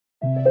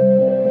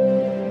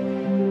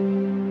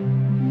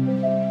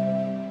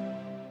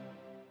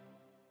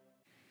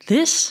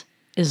This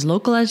is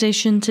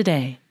Localization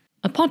Today,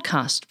 a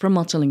podcast from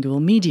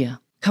Multilingual Media,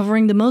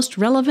 covering the most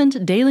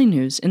relevant daily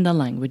news in the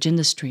language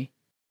industry.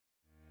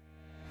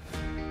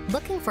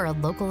 Looking for a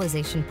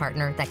localization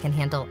partner that can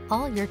handle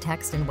all your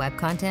text and web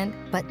content,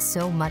 but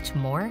so much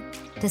more?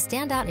 To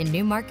stand out in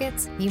new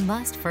markets, you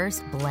must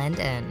first blend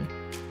in.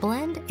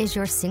 Blend is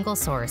your single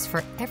source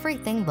for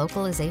everything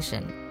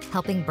localization,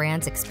 helping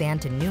brands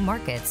expand to new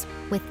markets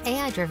with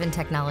AI-driven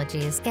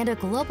technologies and a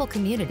global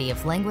community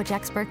of language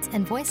experts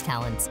and voice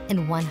talents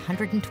in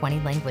 120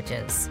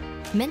 languages.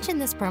 Mention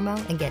this promo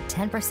and get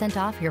 10%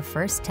 off your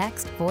first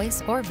text,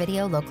 voice, or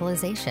video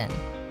localization.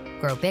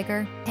 Grow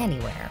bigger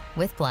anywhere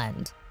with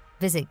Blend.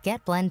 Visit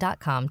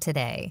getblend.com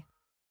today.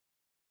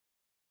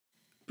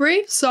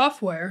 Brave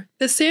Software,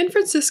 the San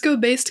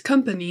Francisco-based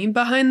company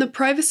behind the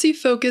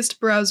privacy-focused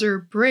browser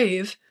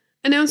Brave,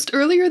 announced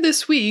earlier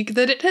this week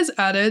that it has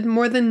added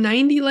more than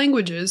 90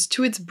 languages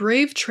to its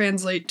Brave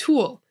Translate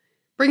tool,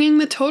 bringing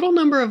the total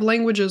number of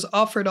languages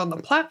offered on the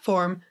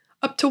platform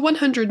up to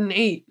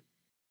 108.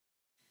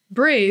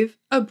 Brave,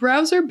 a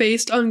browser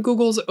based on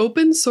Google's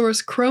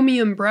open-source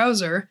Chromium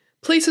browser,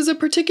 places a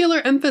particular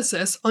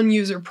emphasis on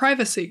user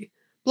privacy,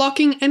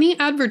 blocking any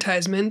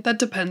advertisement that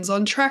depends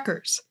on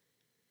trackers.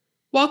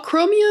 While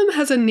Chromium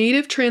has a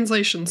native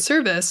translation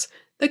service,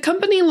 the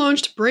company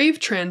launched Brave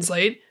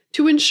Translate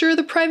to ensure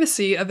the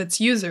privacy of its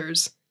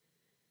users.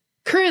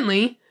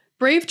 Currently,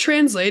 Brave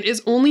Translate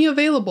is only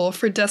available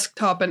for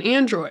desktop and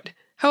Android.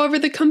 However,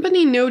 the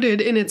company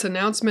noted in its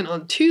announcement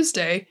on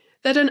Tuesday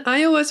that an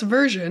iOS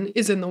version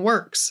is in the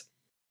works.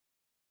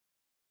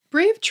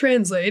 Brave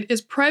Translate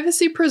is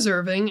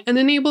privacy-preserving and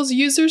enables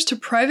users to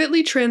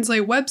privately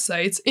translate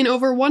websites in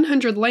over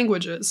 100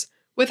 languages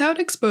without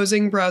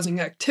exposing browsing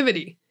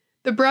activity,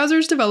 the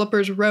browser's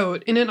developers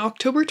wrote in an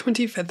October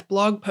 25th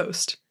blog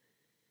post.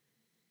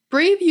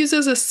 Brave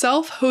uses a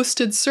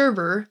self-hosted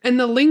server and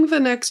the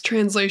LingvaNext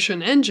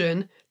translation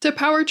engine to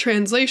power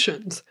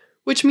translations,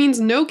 which means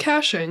no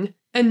caching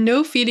and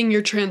no feeding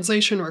your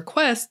translation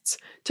requests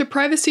to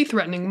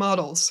privacy-threatening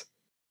models.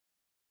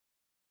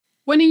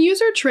 When a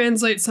user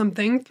translates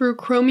something through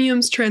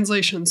Chromium's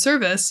translation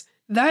service,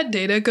 that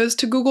data goes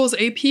to Google's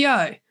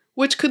API,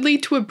 which could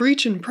lead to a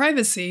breach in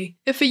privacy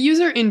if a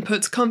user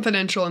inputs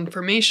confidential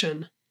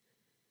information.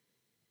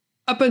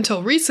 Up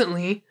until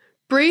recently,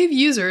 Brave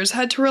users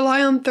had to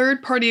rely on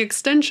third-party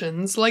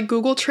extensions like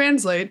Google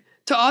Translate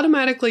to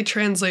automatically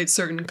translate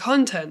certain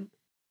content.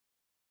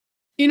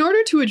 In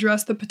order to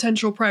address the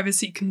potential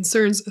privacy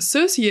concerns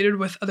associated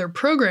with other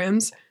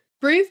programs,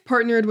 Brave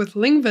partnered with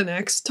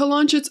LingvaNext to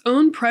launch its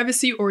own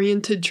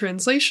privacy-oriented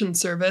translation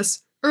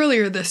service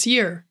earlier this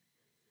year.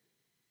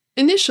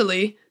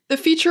 Initially, the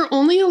feature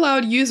only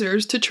allowed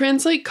users to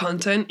translate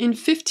content in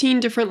 15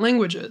 different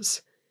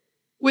languages.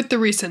 With the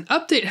recent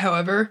update,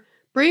 however,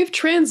 Brave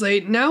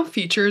Translate now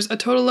features a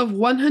total of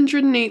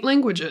 108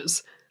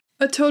 languages,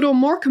 a total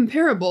more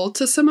comparable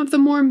to some of the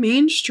more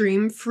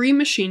mainstream free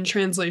machine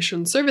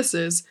translation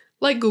services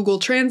like Google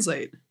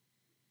Translate.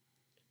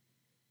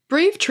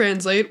 Brave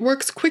Translate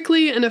works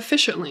quickly and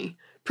efficiently,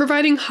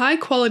 providing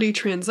high-quality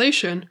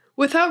translation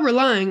without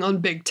relying on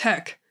big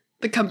tech,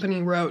 the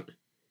company wrote.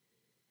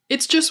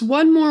 It's just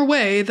one more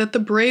way that the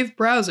Brave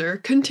browser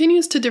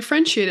continues to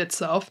differentiate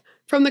itself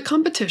from the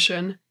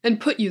competition and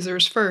put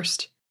users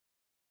first.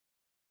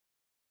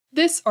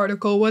 This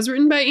article was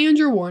written by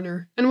Andrew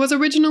Warner and was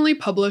originally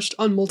published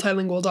on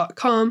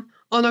multilingual.com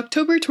on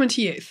October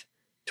 28th,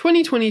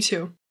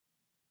 2022.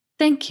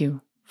 Thank you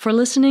for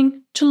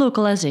listening to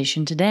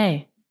Localization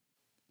Today.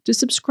 To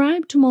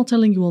subscribe to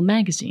Multilingual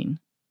magazine,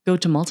 go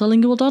to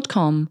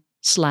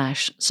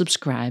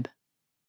multilingual.com/subscribe.